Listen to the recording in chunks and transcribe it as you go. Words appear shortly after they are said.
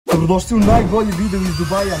Dobrodošli u najbolji video iz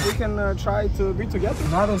Dubaja. We can try to be together.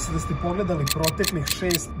 Nadam se da ste pogledali proteklih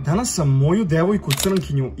 6. Danas sam moju devojku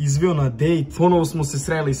crnkinju izveo na dejt. Ponovo smo se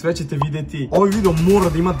sreli, sve ćete vidjeti. Ovaj video mora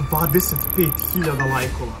da ima 25.000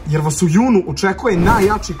 lajkova. Jer vas u junu očekuje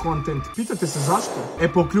najjači kontent. Pitate se zašto?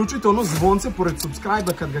 E pa uključite ono zvonce pored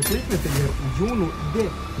subscribe-a kad ga kliknete, jer u junu ide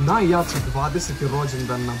najjači 20.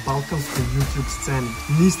 rođendan na balkanskoj YouTube sceni.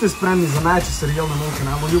 Niste spremni za najjači serijal na mom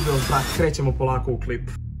kanalu, ljubio vas brat, krećemo polako u klip.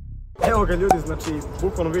 Evo ga ljudi, znači,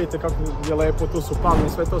 bukvalno vidite kako je lepo, tu su palme i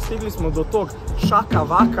sve to. Stigli smo do tog šaka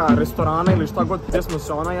vaka restorana ili šta god, gdje smo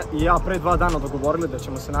se ona i ja pre 2 dana dogovorili da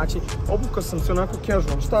ćemo se naći. Obukao sam se onako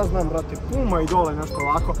casual, šta znam brate, puma i dole, nešto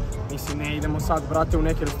ovako. Mislim, ne idemo sad brate u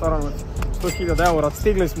neki restoran od 100.000 eura.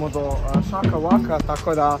 Stigli smo do šaka vaka,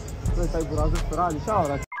 tako da, to je taj burazir što radi, čao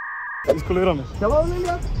brate. Iskulirao me. Hello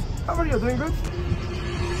Lilja, how are you, doing good?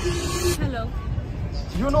 Hello.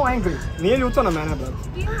 You know angry. Nije ljuto na mene, brate.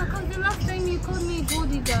 Yeah, because the last time you called me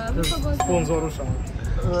Goldenito, we forgot. Sponzoruša.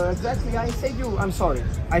 Exactly, I said you, I'm sorry.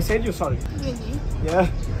 I said you sorry. Really? Yeah.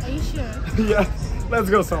 Are you sure? Yeah. Let's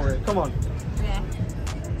go somewhere, come on. Yeah.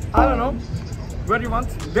 I don't know. Where do you want?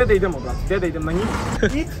 Gdje da idemo, brate? Gdje da idem na njih?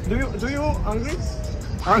 Eat? Do you hungry?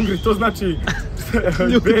 Hungry, to znači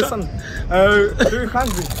besan. Do you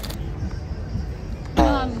hungry? No,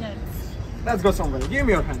 I'm not. Let's go somewhere. Give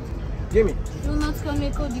me your hand. Give me. Do not call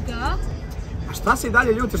me Goldenito. A šta se i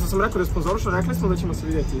dalje ljuti što sam rekao da je sponzoruša? Rekli smo da ćemo se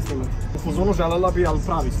vidjeti i snimati. U fazonu želela bi, ali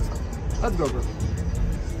pravi se sad. Let's go, bro.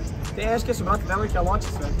 Teške su, brate, devojke, ali hoće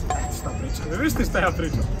sve. Šta pričam? Ne vidiš ti šta ja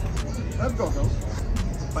pričam? Let's go, bro.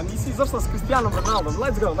 Pa nisi izašla s Cristianom Ronaldom.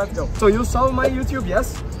 Let's go, let's go. So you saw my YouTube, yes?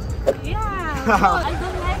 Yeah. No, I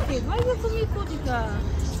don't like it. Why you call me Goldenito?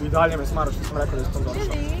 I dalje me smaraš što sam rekao da je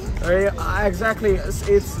sponzoruša. Really? Exactly,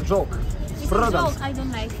 it's joke. It's a joke. I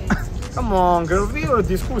don't like it. Come on, girl, we were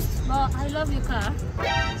discussed. But I love your car.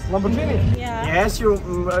 Lamborghini? Yeah. Yes,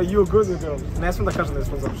 you good girl. Ne smijem da kažem da je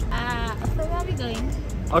sponzoruša. So where are we going?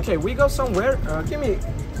 Okay, we go somewhere. Give me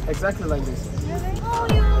exactly like this. Really? Oh,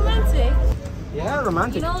 you're romantic. Yeah,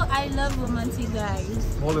 romantic. You know, I love romantic guys.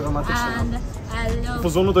 Voli romantično. And I love... Po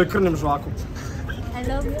zonu da je krnem žvaku.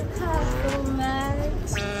 I love your car so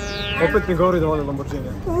much. Opet mi govori da voli Lamborghini.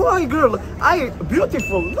 Why girl?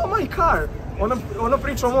 Beautiful, not my car. Ona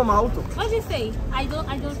priča o mom autu. What do you say? I don't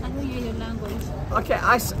hear your language. Okay,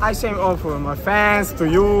 I say all for my fans, to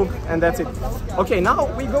you, and that's it. Okay, now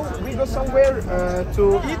we go somewhere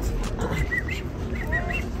to eat.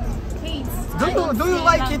 Kids. Do you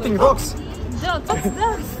like eating dogs? Dogs? What's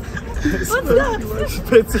dogs? What's dogs?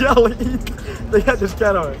 Specijal eat da jedeš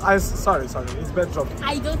kerove. Sorry, it's bad joke.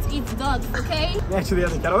 I don't eat dogs, okay? Neću da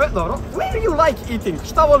jedem kerove, dobro. Where do you like eating?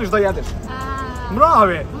 Šta voliš da jedeš?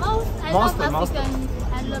 Mrave. I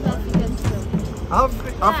love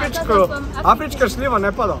African food. Afrička šljiva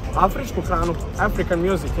ne pada. Afričku hranu. African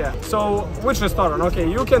music, yeah. So, which restaurant? Okay,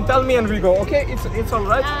 you can tell me and we go. Okay, it's all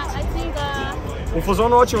right? I think... U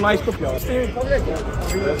fazonu hoće u najskuplju. Snimi, pogledajte.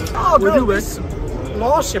 Oh, girl, this...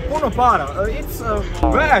 Loše, puno para. It's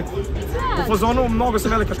bad. U fazonu mnogo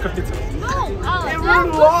sam velika škrtica. No,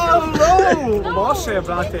 loše je,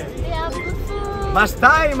 brate. Ma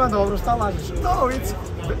šta ima dobro, šta lažeš? No, it's...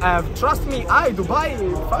 trust me, Dubai,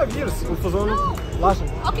 5 years u fazonu. Lažem.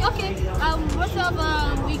 Okay. What of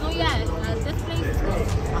we go, that place?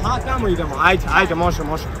 Aha, tamo idemo. Ajde, može.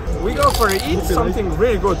 We go for eat something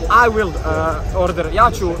really good. I will order.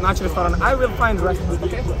 Ja ću naći restoran. I will find restaurant,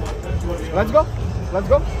 okay? Let's go.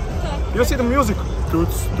 Okay. You see the music?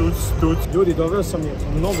 Tuts. Ljudi, doveo sam je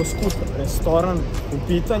mnogo skupan restoran. U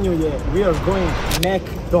pitanju je we are going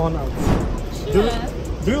McDonald's.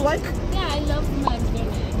 Do you like? Yeah, I love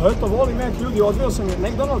McDonald's. Eto, volim Mac, ljudi, odveo sam je.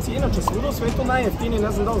 McDonald's je inače svuda u svetu najjeftiniji,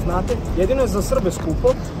 ne znam da li znate. Jedino je za Srbe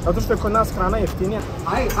skupo, zato što je kod nas hrana jeftinija.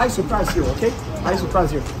 I surprise you, okay?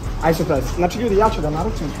 I surprise. Znači, ljudi, ja ću da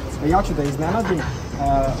naručim, ja ću da iznenadim.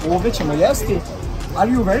 Ovdje ćemo jesti.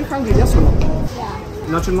 Are you very hungry? Yes or no? Yeah.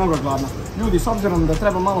 Znači, mnogo gladna. Ljudi, s obzirom da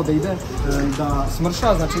treba malo da ide, da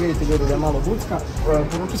smrša, znači vidite ljudi da je malo bucka,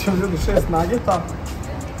 poručit ćemo ljudi 6 nageta.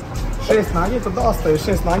 6 nageta, dosta je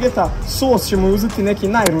 6 nageta. Sos ćemo uzeti neki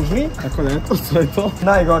najružniji. Tako da eto, to je to.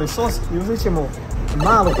 Najgori sos i uzet ćemo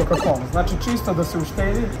malu Coca-Cola. Znači čisto da se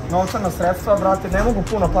uštedi novčana sredstva, brate, ne mogu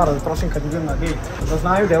puno para da trošim kad idem na dejt. Da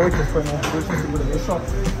znaju devojke s kojima u budućnosti bude išao.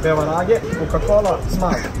 Bevarage, Coca-Cola,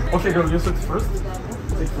 smak. Ok, girl, you sit first.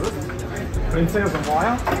 Sit first. Princeza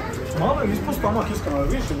moja. Malo je ispao stomak iskreno,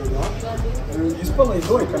 više ljudi, a? Ispala i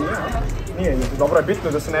dojka, nije ljudi, dobro je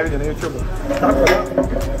bitno da se ne vidi na YouTube-u. Tako da,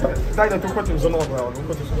 daj da te uhvatim za nogu, evo,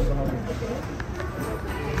 uhvatim se za nogu.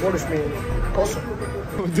 Voliš mi kosu?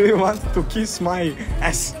 Do you want to kiss my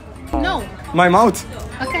ass? No. My mouth?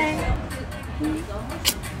 Okay.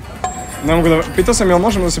 Ne mogu da... Pitao sam jel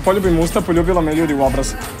možemo da se poljubim u usta, poljubila me ljudi u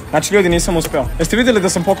obraz. Znači ljudi nisam uspeo. Jeste vidjeli da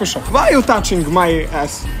sam pokušao? Why you touching my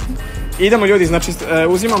ass? Idemo ljudi, znači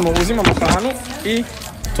uzimamo hranu i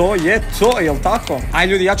to je to, jel tako? Aj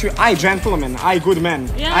ljudi, ja ću, aj gentleman, aj good man,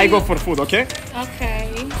 I go for food, okej?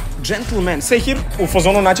 Okay. Gentleman, say here. U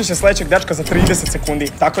fazonu naći će sledećeg dečka za 30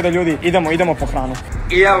 sekundi. Tako da ljudi, idemo po hranu.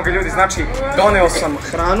 I evo ga ljudi, znači, doneo sam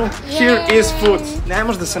hranu. Here is food. Ne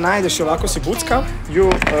možeš da se najedeš i ovako si bucka.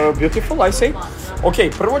 You beautiful, I say. Ok,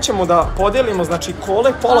 prvo ćemo da podelimo, znači,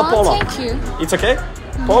 kole pola. Thank you. It's okay?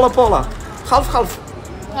 Pola. Half. Half.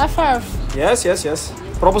 Yes.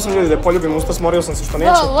 Probao sam ljudi da je poljubim usta, smorio sam se što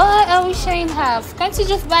neće. Bro, why are we sharing half? Can't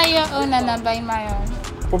you just buy your own and not buy my own?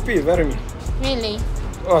 Pupi, veruj mi. Really?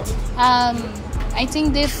 What? I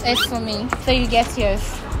think this is for me, so you get yours.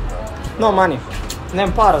 No money.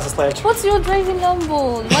 Nemam para za sledeće. What's your driving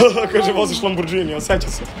Lambo? Kaže, voziš Lamborghini, osjeća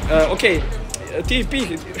se. Okej, ti pi,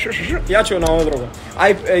 ja ću na ovo drugo.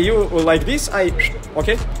 You like this,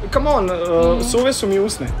 okej? Come on, suve su mi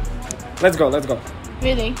usne. Let's go.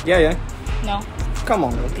 Really? Yeah. No. Come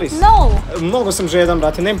on, please. No! Mnogo sam žedan,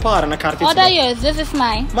 brate, nemam para na karticu. What are yours? This is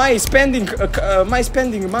mine. My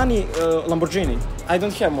spending money, Lamborghini. I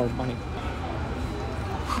don't have more money.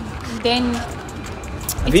 Then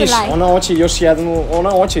it's Viš, a lie. ona hoće još jednu,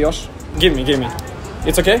 Give me.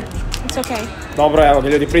 It's okay? It's okay. Dobro, evo ga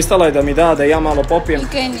ljudi, pristala je da mi da ja malo popijem.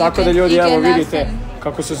 Tako da ljudi, evo vidite nothing.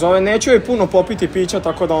 kako se zove. Neću joj puno popiti pića,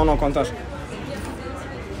 tako da ono kontaš.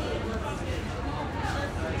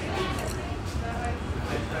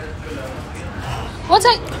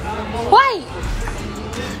 Why?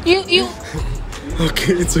 You...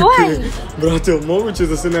 Okay, it's okay. Why? Brate, moguće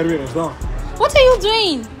da se nerviraš, da. What are you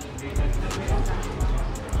doing?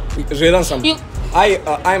 Žedan sam.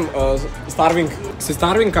 I'm starving. Se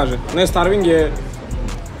starving kaže? Ne, starving je...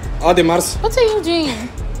 Ade Mars. What are you doing?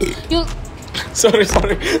 You...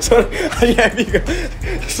 Sorry. Jebi ga.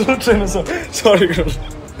 Slučajno sam. Sorry, girl.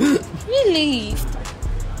 Really?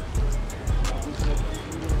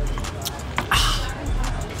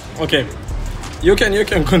 Okay. You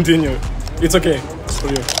can continue. It's okay.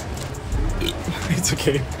 For you. It's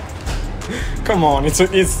okay. Come on, it's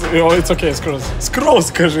okay,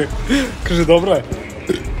 skroz, kaže, dobro je.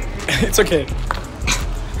 It's okay.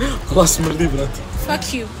 Allah smrdi, brate.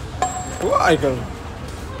 Fuck you. Why, girl?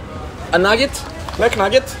 A nugget? Nek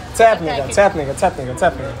nugget? Cepni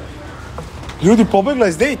ga. Ljudi, pobegla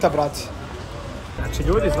iz dejta, brate. Znači,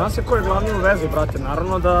 ljudi, zna se ko je glavni u vezi, brate.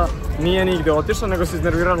 Naravno da nije nigde otišla, nego se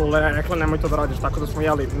iznervirala, rekla nemoj to da radiš, tako da smo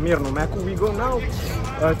jeli mirnu meku. We go now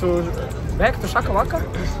to back to Šaka Vaka.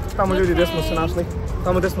 Tamo ljudi gdje smo se našli.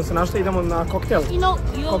 Tamo gdje smo se našli, idemo na koktel. You know,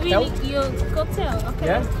 your cocktail,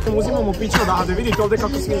 okay? Yeah. Uzimamo piće odavde, vidite ovdje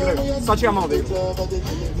kako svi igraju. Sad ću ja malo da igram.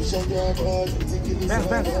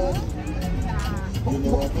 Dance.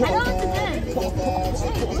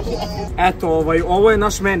 Eto, ovo je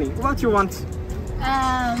naš meni. What you want?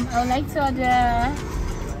 I would like to order...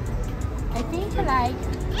 I think like...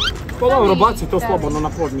 Pa dobro, baci to slobodno na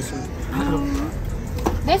pod, mislim.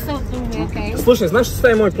 This will be okay. Slušaj, znaš šta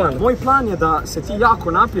je moj plan? Moj plan je da se ti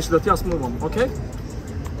jako napiješ i da ti ja smuvam, okej?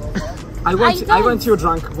 I want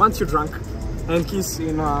you drunk. And kiss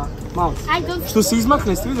in mouth. Što se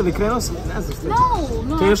izmakne, ste vidjeli, krenuo sam, ne znam što.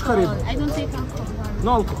 No. Teška riba. I don't take alcohol.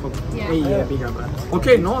 No alkohol? Ej, jebi ga, brate.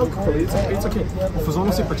 Okej, no alkohol, it's okay. U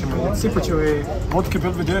fazonu sipat ćemo je vodke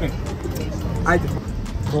belvedere. Ajde.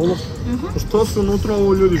 Ovo, što su unutra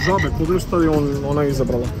ovo ljudi žabe, pogledaj šta je ona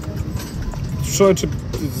izabrala. Čovječe,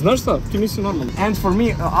 znaš šta, ti nisi normalno. And for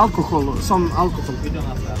me, alcohol, some alcohol.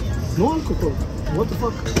 No alcohol, what the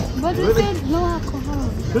fuck? But you said no alcohol.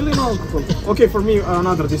 Really no alcohol? Okay, for me,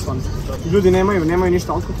 another this one. Ljudi nemaju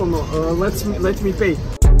ništa alkoholno, let me pay.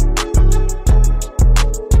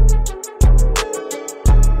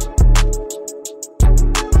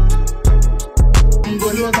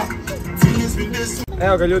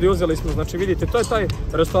 Evo ga ljudi, uzeli smo, znači vidite, to je taj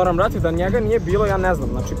restoran, brate, da njega nije bilo, ja ne znam,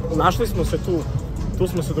 znači našli smo se tu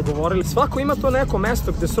smo se dogovorili. Svako ima to neko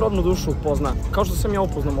mesto gde srodnu dušu upozna, kao što sam ja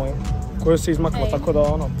upoznao moju, koja se izmakla, tako da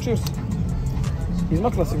ono, cheers.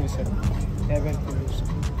 Izmakla si mi se.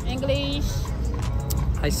 English.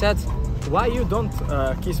 I said, why you don't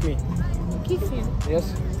kiss me? Kiss you? Yes.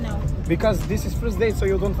 No. Because this is first date, so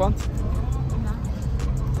you don't want? No.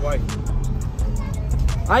 Why?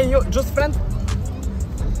 You just friend?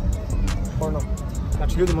 Or no?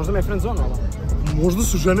 Znači ljudi, možda me je friend zone, ali? Možda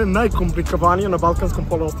su žene najkomplikovanije na balkanskom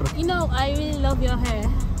poluostrvu. You know, I really love your hair.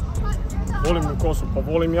 Volim mu kosu,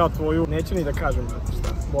 pa volim ja tvoju. Neću ni da kažem, znate šta,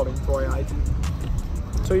 volim tvoje, ajde.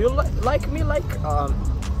 So you like me like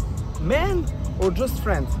man or just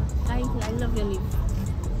friend? I love your lips.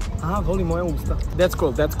 A, voli moje usta. That's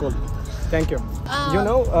cool, that's cool. Thank you. You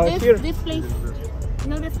know, here... This place.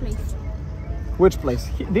 No, this place. Which place?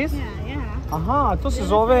 This? Yeah. Aha, to se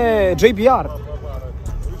zove JBR.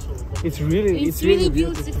 It's really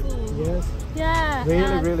beautiful. Yes. Yeah.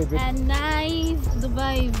 Really beautiful. And nice.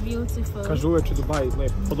 Dubai is beautiful. Kažu uvijek Dubai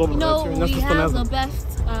lepo. Po dobro, You know, recimo, nešto we što ne have znam. the best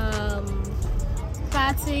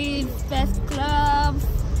parties, best clubs,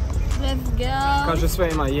 best girls. Kaže sve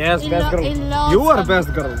ima, yes, In best girl. in lots You are of- best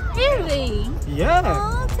girl. Really? Yeah.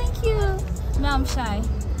 Oh, thank you. No, I'm shy.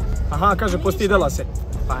 Aha, kaže, postidela se.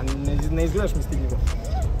 Pa ne izgledaš mi stidljivo.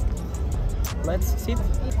 Let's sit.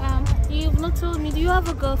 You've not told me, do you have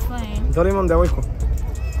a girlfriend? Da li imam devojku?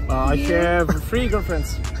 I have 3 girlfriends.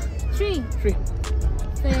 3? 3.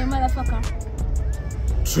 Say, motherfucker.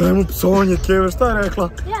 Čemu psovanje Keve, šta je rekla?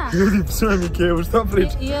 Yeah. Ljudi, psuje mi Kevu, šta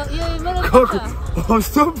priča? You're a Kako? motherfucker. O,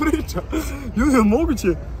 šta priča? Ljudi, je moguće?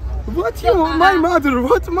 What you, my mother,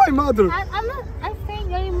 what my mother? I'm saying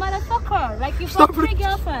you're a motherfucker. Like you've Stop got 3 it.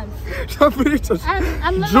 girlfriends. Šta pričaš?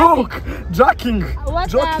 I'm not Joke, joking, What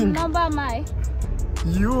joking. number am I?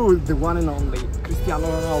 You, the one and only, Cristiano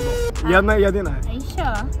Ronaldo. Jedna je jedina. Are you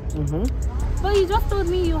sure? But you just told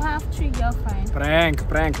me you have 3 girlfriends.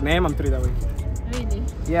 Prank, nemam 3 devojke. Really?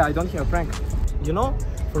 Yeah, I don't have prank. You know,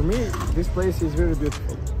 for me, this place is very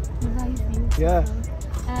beautiful. Dubai is beautiful. Yeah.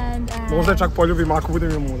 And Možda je čak poljubim ako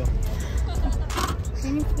budem je muda.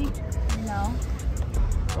 can you speak? No.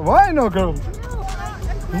 Why no, girl?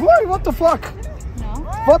 Why, what the fuck? No.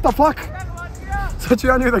 What the fuck? Sad ću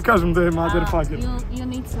ja njoj da kažem da je motherfucker. You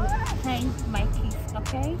need to hang my kiss,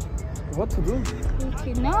 okay? What to do?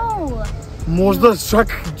 Okay, no. Možda čak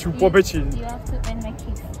ću pobeći. You have to end my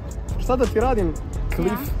kiss. Šta da ti radim?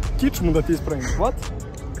 Klif, kičmu da ti ispravim. What?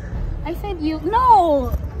 I said you. No.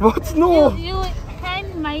 What? No. You hang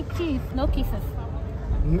my kiss. No kisses.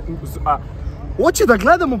 Hoće da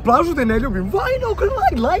gledam u plažu da je ne ljubim. Why no, girl?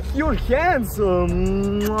 I like your hands.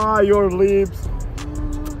 Your lips.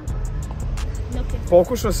 No kisses.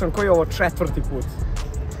 Pokušao sam koji je ovo 4. put.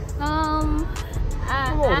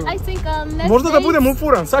 I think next Možda da date- budem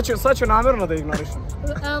ufuran. Sad ću namjerno da ignorišem.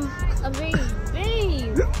 babe,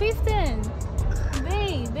 Kristen,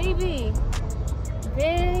 baby.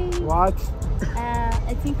 What?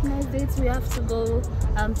 I think next date we have to go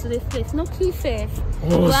to this place. No kisses. O,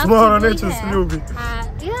 We have Smara, to go neće se there. ljubi.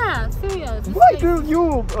 Yeah, serious. Why do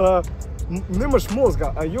you, nemaš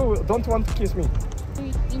mozga, you don't want to kiss me?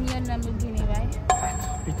 In your Lamborghini, right?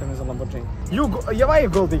 Pita me za Lamborghini. Why you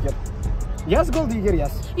gold digger? Yes, gold digger,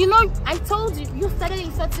 yes. You know, I told you. You started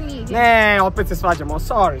insulting me again. Ne, opet se svađamo,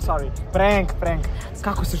 sorry. Prank.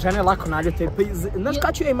 Kako se žene lako naljute. Pa, znaš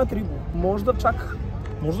kada ću ja imat ribu? Možda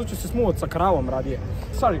ću se smuvat sa kravom radije.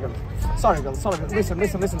 Sorry girl. Listen.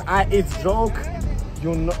 It's joke.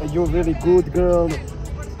 You're really good girl.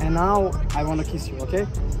 And now I wanna kiss you, okay?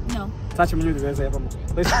 No. Sad ćemo ljudi veze jebamo.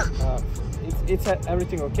 Listen, it's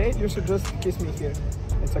everything okay? You should just kiss me here.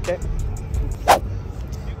 It's okay?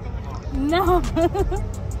 No.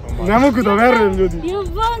 Ne mogu da verujem ljudi. You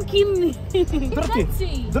won't kill me.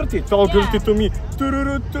 Dirty, talk dirty to me.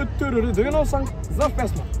 Do you know song? Znaš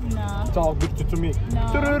pesmu? No. Talk dirty to me. No,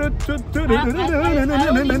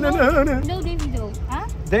 Davido, huh?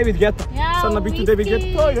 David Guetta. Yeah, Sad na bitu David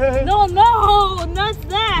whiskey. Guetta. Yeah. No, not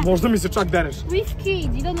that. Možda mi se čak dereš. Whiskey,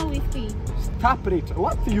 you don't know whiskey. Šta priča?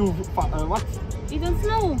 What? You don't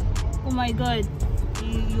know? Oh my god.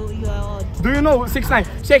 You are odd. Do you know 6ix9ine?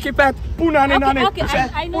 Shake it fat, punane nane. Okay,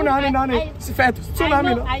 I know. Punane nane, fat,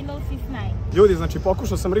 tsunami. I know 6ix9ine. Ljudi, znači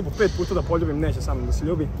pokušao sam ribu 5 puta da poljubim, neće sa mnom da se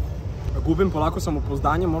ljubi. Gubim polako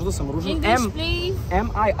samopouzdanje, možda sam ružan. English, please. Am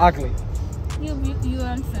I ugly? You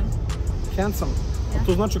handsome. Handsome.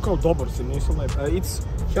 To znači kao dobar si, nisam lep. It's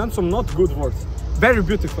handsome, not good word. Very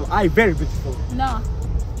beautiful, very beautiful. No,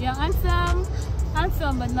 you're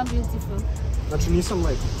handsome but not beautiful. Znači nisam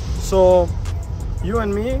lep. So, you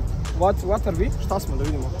and me, what are we? Šta smo da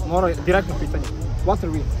vidimo? Mora direktno pitanje. What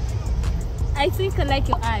are we? I think I like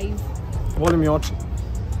your eyes. Volim i oči.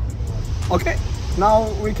 Okay, now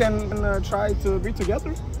we can try to be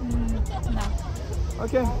together? No.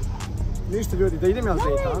 Okay. Ništa ljudi, da idem ja na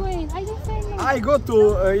dejt, a? Wait, I didn't say no. I go to,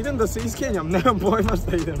 idem da se iskenjam, nemam pojma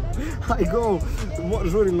šta idem. I go,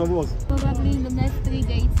 žurim na voz. Probably in the next 3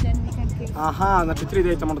 dates then we can kiss. Aha, znači 3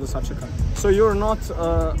 dejta mora da sačekam. So you're not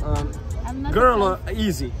I'm not girl a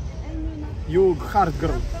easy, you hard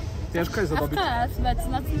girl. Teška je za Of dobiti. course, but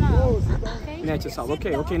not now. Okay? Neće sad,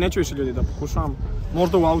 okej, neću više ljudi da pokušavam.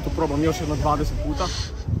 Možda u auto probam još jedno 20 puta.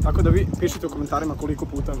 Tako da vi pišite u komentarima koliko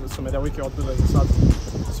puta su me devojke odbile za sad.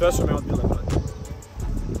 Sve su me odbile, brate.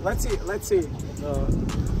 Let's see. I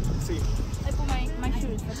put my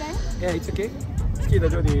shoes, okay? Yeah, it's okay. skida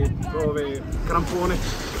ljudi ove krampone.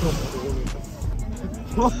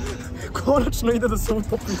 Konačno ide da se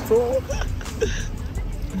utopi to.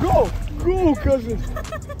 Go, kaže.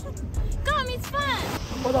 Come, it's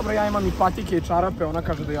fun. Pa dobro, ja imam i patike i čarape, ona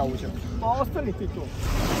kaže da ja uđem. Pa ostani ti tu.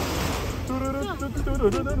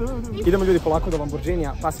 Idemo ljudi polako do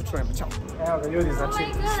Lamborghinija, pa se čujemo, čao. Evo ga ljudi, znači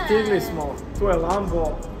stigli smo, tu je Lambo.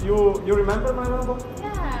 You remember my Lambo?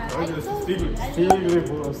 Yeah. Stigli.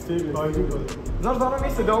 Znaš da ona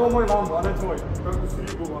misli da je ovo moj Lambo, a ne tvoj? Kako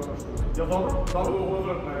si iguo ono što? Jel dobro? Da,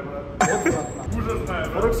 odvratna je, brate. Odvratna. Užasna je,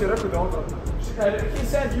 brate. Porok si je rekao da je odvratna. He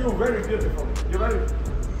said you very beautiful. You're very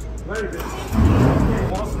beautiful.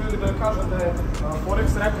 Morao sam ljudi da joj kažem da je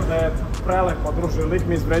Forex rekao da je prelepa, druže, lik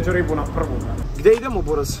mi izvređao ribu na prvu. Gdje idemo,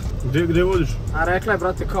 Buraz? Gdje vodiš? A rekla je,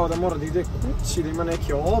 brate, kao da mora da ide kući, da ima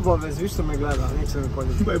neke obavez, vi što me gleda, neće da me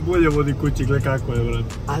poljeti. Pa je bolje vodi kući, gled kako je,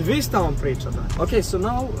 brate. Ali vi šta vam priča, da? Okay, so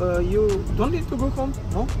now you don't need to go home,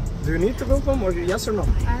 no? Do you need to go home, or yes or no?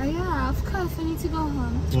 Yeah, of course, I need to go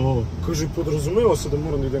home. Kaže, podrazumeva se da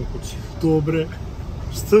moram da idem kući. Dobre.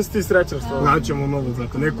 Što si ti srećan s toga? Naćemo novu,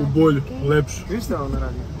 znate, neku bolju, lepšu. Vi šta vam ne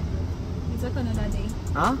radi? Kako ne radi?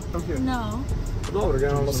 A? No. Dobro,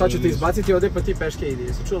 generalno, sad ću ti izbaciti ovdje pa ti peške idi,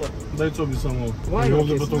 jesi čula? Daj cobi samo ovo. Why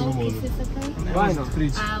ovdje not? pa toga može. Why not?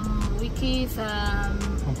 We kiss ne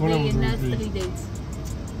the možemo next priti. 3 days.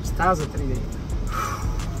 Šta za 3 dana?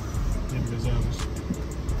 Jebe, zajemo se.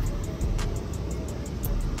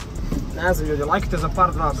 Ne znam ljudi, lajkajte za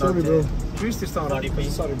par dva, brate. Sorry, bro. Čuviš ti šta on radi?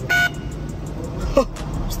 Sorry, bro.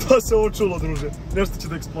 Šta se ovo čulo, druže? Nešto će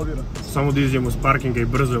da eksplodira. Samo da izdjemo s parkinga i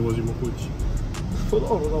brzo je vozimo kući. Pa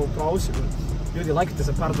dobro, upravo si, brate. Ljudi, lajkajte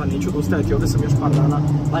za par dva, neću da ustajati, ovdje sam još par dana.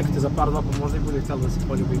 Lajkajte za par dva, pa možda i bude htjela da se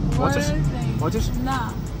poljubi. Hoćeš? Hoćeš? Da.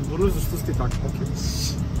 Dobro, zašto si ti tako? Okej.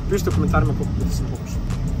 Pišite u komentarima koliko puta sam pokušao.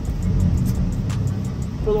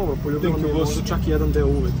 Pa dobro, poljubilo mi je možda čak i jedan deo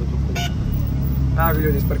uveta. Evo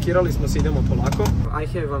ljudi, isparkirali smo se, idemo polako. I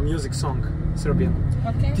have a music song, Serbian.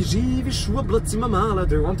 Okay. Ti živiš u oblacima mala,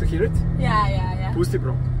 do you want to hear it? Yeah. Pusti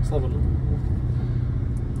bro, slobodno.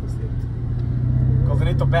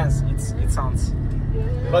 Goldenito bands, it sounds.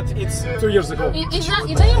 But it's 2 years ago. It's not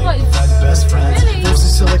your voice. Best friends. Really? Nosi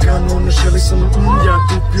se lagano, ne želi sam ja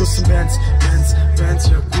kupio sam bands,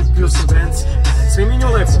 ja kupio sam bands. Sve mi nju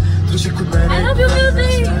lepo, drži kod mene. I love your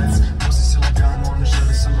music. Nosi se lagano, ne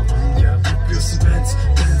želi sam ja kupio sam bands,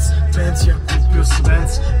 ja kupio sam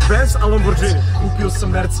bands, a Lamborghini. Kupio sam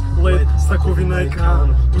Merc, LED, stakovi na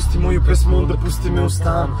ekranu. Pusti moju pesmu, onda pusti me u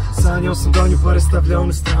stanu. Sanjao sam da nju pare stavljao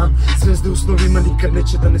na stranu. Zvezde u snovima nikad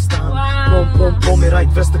neće da ne stanu. Pomeraj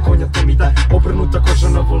 200 konja, to mi daj. Obrnuta koža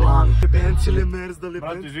na volanu. Benz ili Merc, da li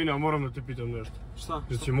Benz? Brate, izvini, moram da te pitam nešto. Šta?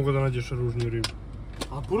 Jesi ti mogao da nađeš ružnu ribu?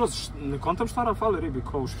 A Buraz, ne kontam šta Rafale ribi,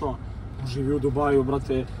 kao što? Živi u Dubaju,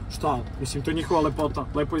 brate, šta? Mislim, to je njihova lepota,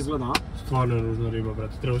 lepo izgleda, a? Stvarno je ružna riba,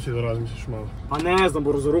 brate, treba si da razmisliš malo. Pa ne znam,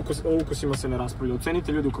 Buraz, o ukusima se ne raspravlja.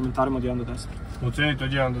 Ocenite ljudi u komentarima od 1 do 10. Ocenite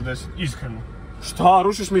od 1 do 10, iskreno. Šta,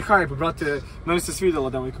 rušiš mi hype, brate, meni se svidjela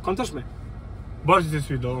devojka, kontaš me? Baš ti se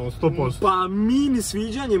svidjelo, 100%. Pa mini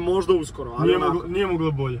sviđanje možda uskoro, ali Nije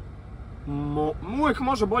moglo bolje. uvijek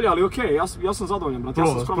može bolje, ali okej, ja sam zadovoljan, brate, ja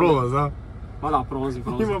sam skroman. Prolaz, a? Ma da, prolazi,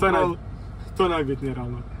 to je najbitnije,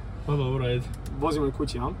 ravno. Pa dobro, ajde. Vozimo je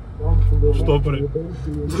kući, a? Štopre.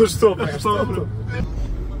 Štopre.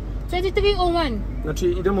 2301. Znači,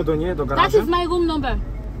 idemo do nje, do garaža. That is my room number.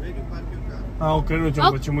 A, okrenut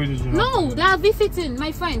ćemo pa ćemo izaći na... No, they are visiting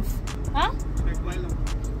my friends. Huh?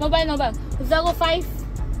 Mobile number 05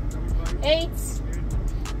 8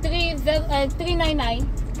 399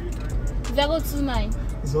 029.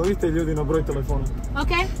 Zovite ljudi na broj telefona.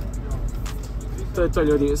 Okay? To je to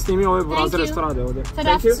ljudi, snimi ove burazere što rade ovdje.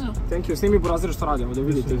 Thank you, snimi burazere što rade ovdje,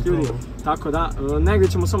 vidite ih ljudi. Tako da, negdje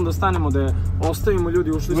ćemo samo da stanemo da je ostavimo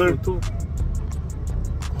ljudi, ušli smo tu.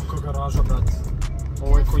 Kako garaža, brate.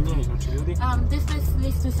 Ovo je kod nje, znači ljudi. This place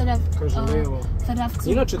leads to Sadav. Kaže lijevo.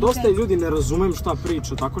 Inače, dosta je ljudi ne razumem šta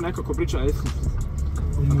priča, tako nekako priča,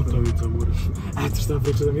 Mutavica, buraš. Eto šta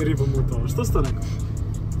priča, da mi je riba mutava, što si to rekao?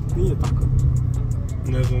 Nije tako.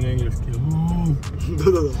 Ne znam engleski.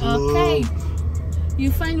 Da. Okay.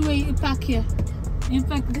 You find where you park here. You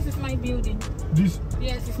park, this is my building. This?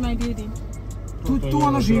 Yes, it's my building. Tu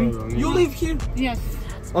ona živi. You live here? Yes.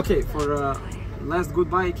 Okay, for last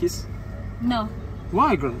goodbye kiss. No.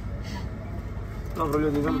 Why, girl? Dobro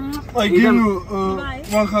ljudi, idem. I give you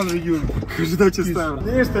 100 euro. Kaže da će 100 eura.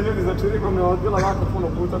 Ništa ljudi, znači riba me odbila jako puno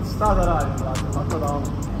puta, šta da radim, brate, tako da ono.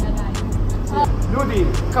 Ljudi,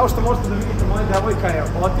 kao što možete da vidite, moja devojka je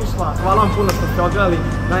otišla. Hvala vam puno što ste odgledali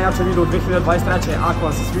najjače video u 2023. Ako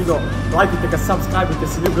vam se svidio, lajkujte ga, subscribeujte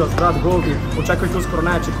se, ljubi vas brat Goldi. Očekujte uskoro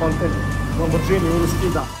najjači kontent. Lamborghini,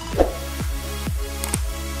 skida.